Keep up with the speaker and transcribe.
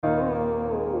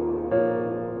I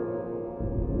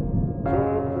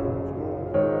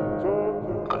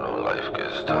know life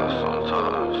gets tough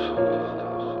sometimes,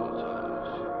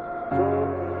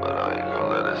 but I ain't gonna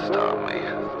let it stop me.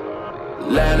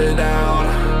 Let it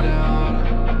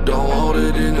out, don't hold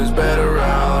it in this bed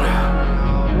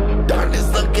around.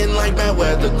 Darkness looking like bad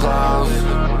weather clouds.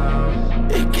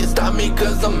 It can't stop me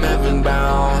cause I'm heaven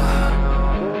bound.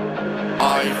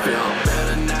 I feel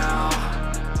better now.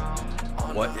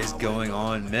 What is going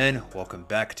on, men? Welcome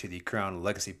back to the Crown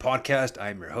Legacy Podcast.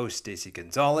 I'm your host, Stacey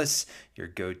Gonzalez, your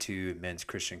go-to men's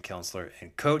Christian counselor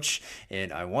and coach.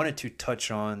 And I wanted to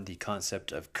touch on the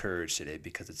concept of courage today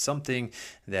because it's something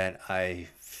that I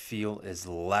feel is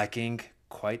lacking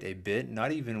quite a bit,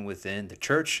 not even within the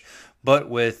church, but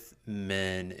with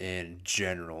men in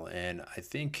general. And I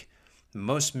think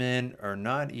most men are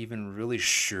not even really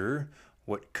sure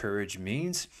what courage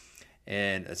means.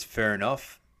 And that's fair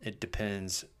enough. It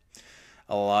depends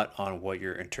a lot on what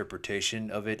your interpretation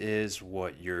of it is,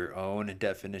 what your own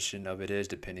definition of it is,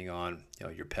 depending on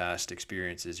your past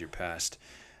experiences, your past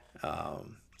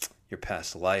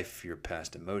life, your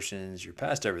past emotions, your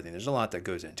past everything. There's a lot that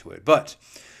goes into it. But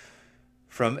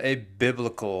from a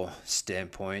biblical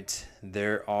standpoint,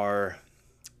 there are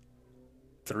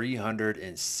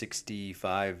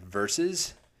 365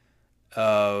 verses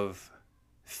of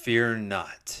fear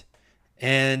not.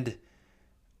 And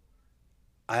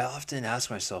I often ask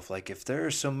myself, like, if there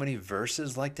are so many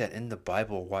verses like that in the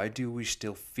Bible, why do we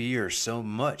still fear so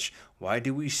much? Why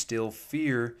do we still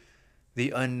fear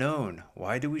the unknown?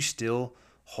 Why do we still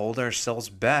hold ourselves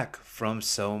back from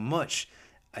so much?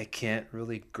 I can't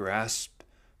really grasp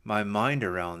my mind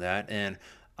around that. And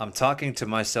I'm talking to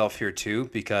myself here too,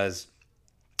 because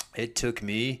it took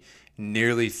me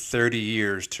nearly 30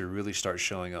 years to really start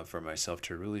showing up for myself,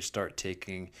 to really start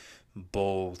taking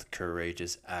bold,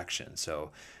 courageous action.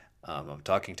 So I'm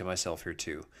talking to myself here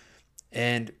too.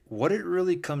 And what it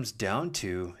really comes down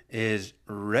to is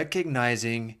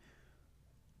recognizing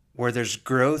where there's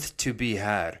growth to be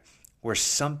had, where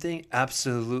something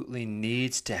absolutely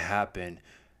needs to happen,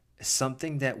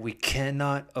 something that we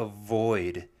cannot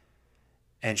avoid,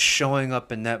 and showing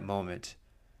up in that moment.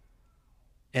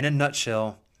 In a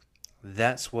nutshell,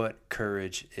 that's what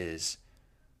courage is.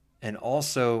 And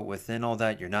also within all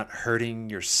that, you're not hurting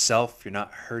yourself. You're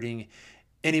not hurting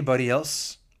anybody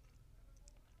else.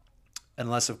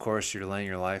 Unless, of course, you're laying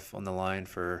your life on the line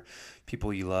for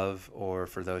people you love or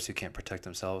for those who can't protect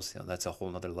themselves. That's a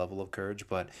whole nother level of courage.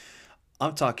 But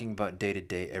I'm talking about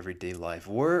day-to-day, everyday life.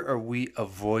 Where are we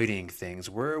avoiding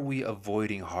things? Where are we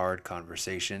avoiding hard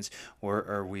conversations? Where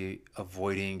are we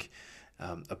avoiding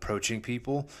approaching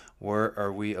people? Where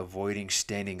are we avoiding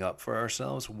standing up for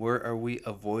ourselves? Where are we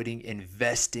avoiding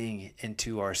investing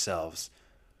into ourselves?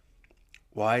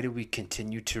 Why do we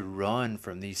continue to run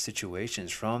from these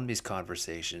situations, from these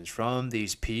conversations, from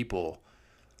these people?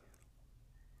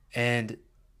 And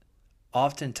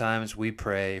oftentimes we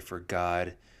pray for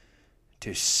God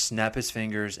to snap his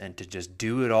fingers and to just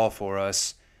do it all for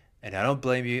us. And I don't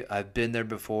blame you. I've been there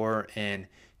before. And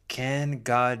can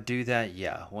God do that?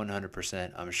 Yeah,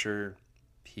 100%. I'm sure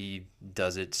he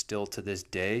does it still to this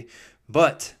day.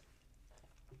 But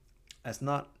that's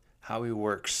not how he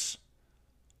works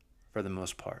for the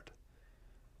most part.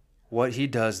 What he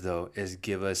does, though, is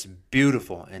give us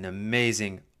beautiful and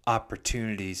amazing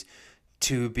opportunities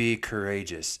to be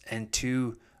courageous and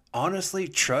to honestly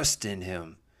trust in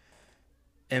him.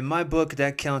 In my book,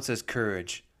 that counts as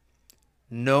courage.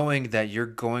 Knowing that you're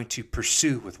going to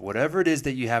pursue with whatever it is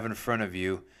that you have in front of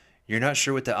you. You're not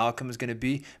sure what the outcome is going to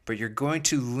be, but you're going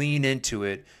to lean into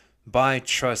it by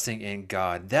trusting in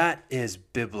God. That is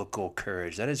biblical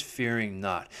courage. That is fearing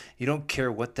not. You don't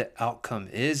care what the outcome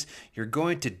is. You're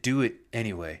going to do it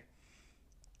anyway.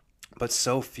 But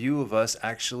so few of us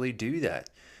actually do that.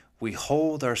 We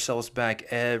hold ourselves back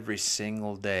every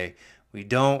single day. We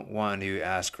don't want to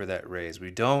ask for that raise.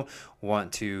 We don't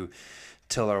want to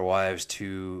tell our wives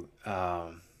to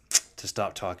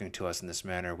stop talking to us in this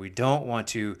manner. We don't want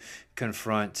to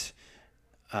confront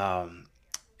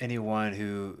anyone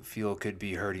who feel could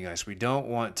be hurting us. We don't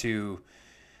want to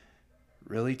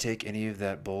really take any of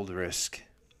that bold risk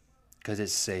because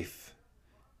it's safe.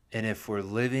 And if we're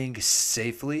living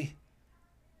safely,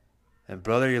 and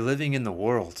brother, you're living in the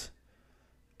world.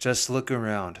 Just look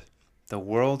around. The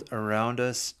world around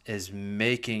us is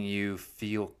making you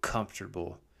feel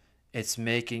comfortable. It's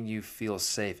making you feel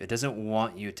safe. It doesn't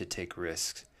want you to take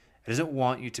risks. It doesn't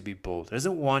want you to be bold. It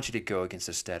doesn't want you to go against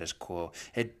the status quo.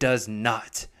 It does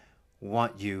not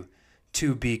want you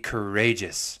to be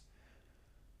courageous.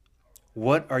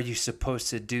 What are you supposed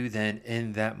to do then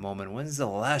in that moment? When's the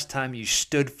last time you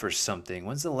stood for something?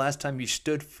 When's the last time you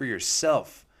stood for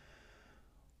yourself?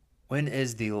 When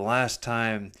is the last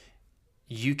time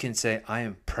you can say, I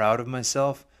am proud of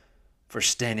myself for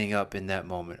standing up in that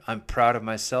moment? I'm proud of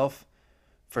myself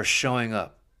for showing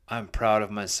up. I'm proud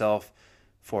of myself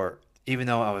for, even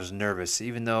though I was nervous,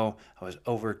 even though I was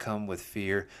overcome with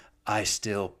fear, I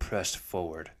still pressed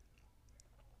forward.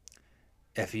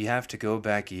 If you have to go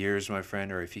back years, my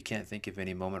friend, or if you can't think of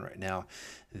any moment right now,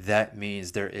 that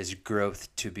means there is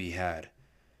growth to be had.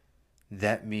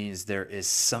 That means there is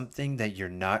something that you're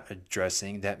not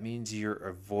addressing. That means you're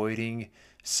avoiding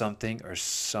something or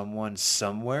someone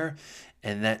somewhere.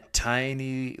 And that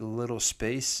tiny little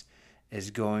space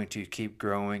is going to keep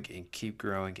growing and keep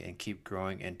growing and keep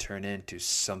growing and turn into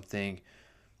something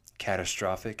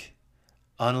catastrophic.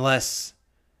 Unless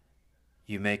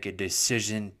you make a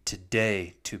decision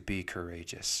today to be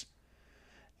courageous.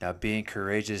 Now, being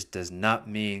courageous does not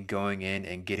mean going in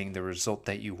and getting the result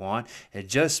that you want. It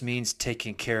just means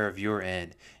taking care of your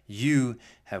end. You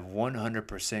have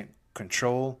 100%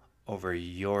 control over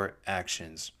your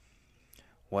actions.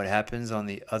 What happens on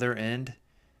the other end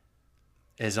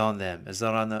is on them. It's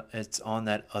on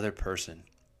that other person.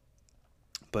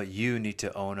 But you need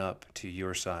to own up to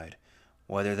your side,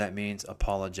 whether that means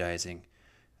apologizing,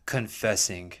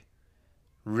 confessing,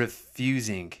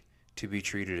 refusing to be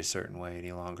treated a certain way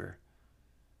any longer.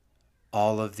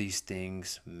 All of these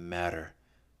things matter.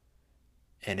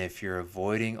 And if you're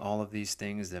avoiding all of these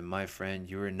things, then my friend,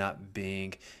 you are not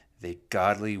being the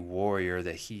godly warrior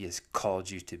that he has called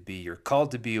you to be. You're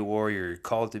called to be a warrior. You're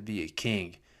called to be a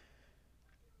king.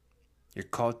 You're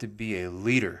called to be a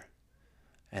leader.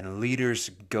 And leaders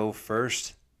go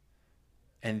first.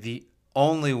 And the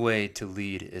only way to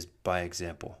lead is by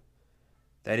example.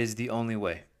 That is the only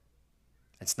way.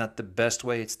 It's not the best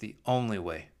way, it's the only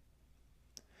way.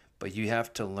 But you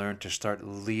have to learn to start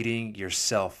leading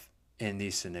yourself in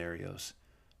these scenarios.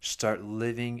 Start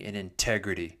living in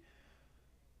integrity.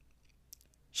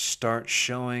 Start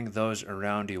showing those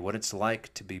around you what it's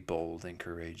like to be bold and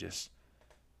courageous.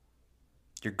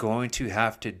 You're going to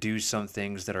have to do some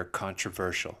things that are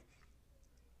controversial.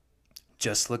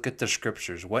 Just look at the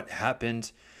scriptures. What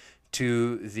happened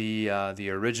to the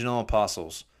original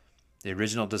apostles, the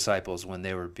original disciples when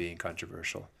they were being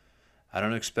controversial? I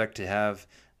don't expect to have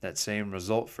that same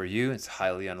result for you. It's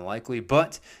highly unlikely,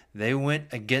 but they went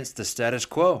against the status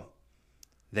quo.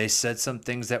 They said some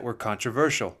things that were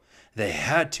controversial. They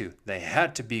had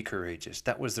to be courageous.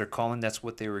 That was their calling. That's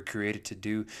what they were created to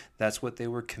do. That's what they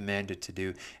were commanded to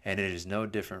do. And it is no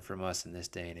different from us in this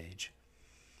day and age.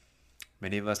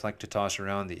 Many of us like to toss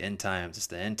around the end times. It's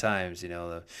the end times,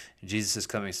 Jesus is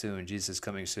coming soon. Jesus is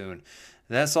coming soon.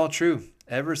 That's all true.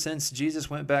 Ever since Jesus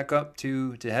went back up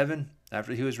to heaven,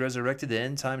 after he was resurrected, the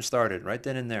end time started right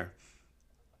then and there.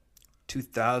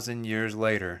 2,000 years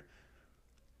later,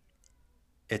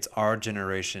 it's our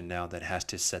generation now that has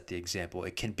to set the example.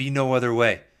 It can be no other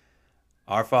way.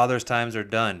 Our fathers' times are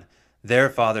done. Their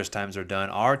fathers' times are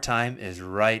done. Our time is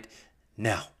right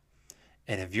now.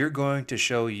 And if you're going to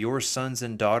show your sons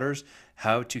and daughters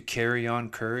how to carry on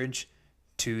courage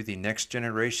to the next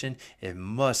generation, it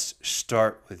must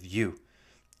start with you,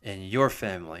 in your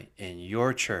family, in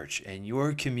your church, in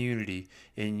your community,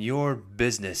 in your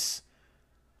business.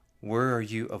 Where are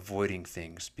you avoiding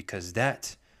things? Because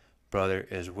that, brother,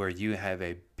 is where you have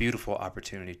a beautiful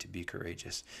opportunity to be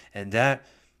courageous. And that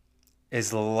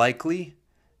is likely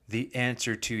the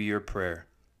answer to your prayer.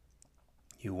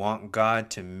 You want God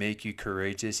to make you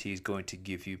courageous, he's going to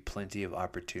give you plenty of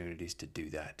opportunities to do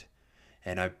that.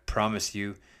 And I promise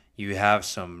you, you have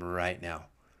some right now.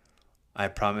 I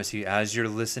promise you, as you're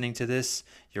listening to this,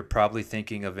 you're probably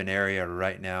thinking of an area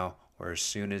right now where as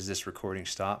soon as this recording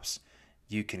stops,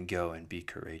 you can go and be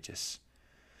courageous.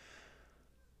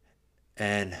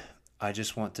 And I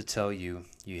just want to tell you,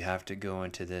 you have to go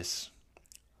into this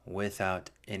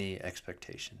without any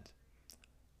expectations.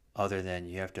 Other than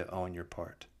you have to own your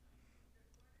part.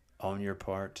 Own your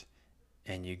part,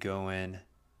 and you go in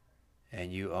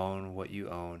and you own what you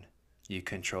own. You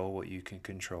control what you can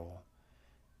control.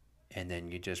 And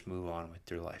then you just move on with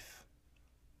your life.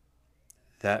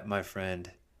 That, my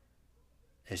friend,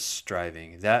 is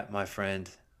striving. That, my friend,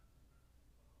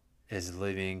 is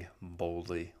living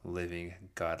boldly, living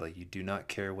godly. You do not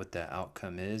care what the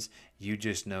outcome is. You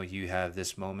just know you have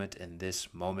this moment and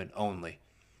this moment only.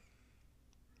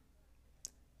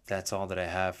 That's all that I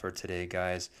have for today,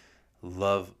 guys.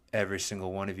 Love every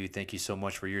single one of you. Thank you so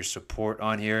much for your support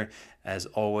on here. As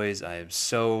always, I am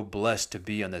so blessed to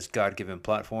be on this God-given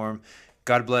platform.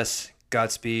 God bless,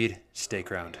 Godspeed, stay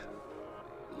crowned.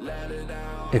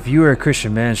 If you are a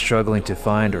Christian man struggling to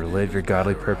find or live your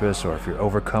godly purpose, or if you're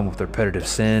overcome with repetitive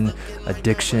sin,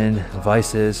 addiction,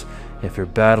 vices, if you're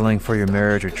battling for your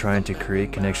marriage or trying to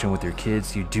create connection with your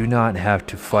kids, you do not have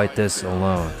to fight this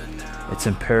alone. It's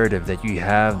imperative that you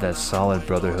have that solid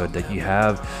brotherhood, that you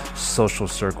have social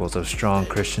circles of strong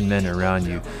Christian men around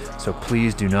you. So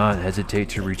please do not hesitate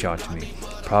to reach out to me.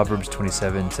 Proverbs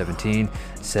 27:17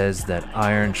 says that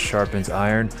iron sharpens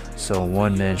iron, so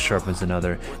one man sharpens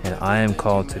another, and I am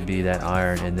called to be that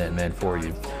iron and that man for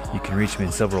you. You can reach me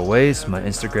in several ways. My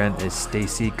Instagram is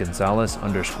Stacy Gonzalez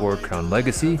 _Crown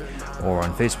Legacy, or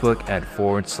on Facebook at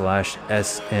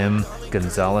 /SM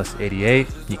Gonzalez 88.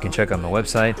 You can check out my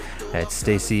website at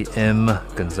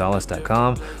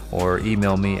stacymgonzalez.com, or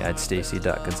email me at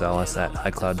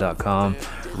stacy.gonzalez@icloud.com.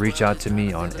 Reach out to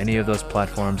me on any of those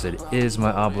platforms. It is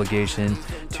my obligation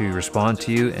to respond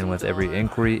to you, and with every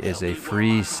inquiry is a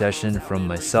free session from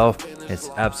myself. It's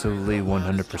absolutely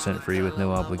 100% free with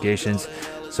no obligations.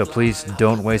 So please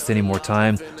don't waste any more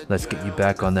time. Let's get you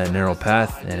back on that narrow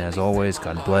path. And as always,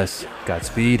 God bless,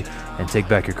 Godspeed, and take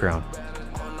back your crown.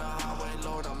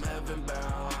 Lord, I'm heaven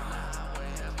bound.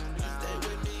 Stay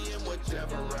with me in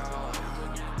whichever route.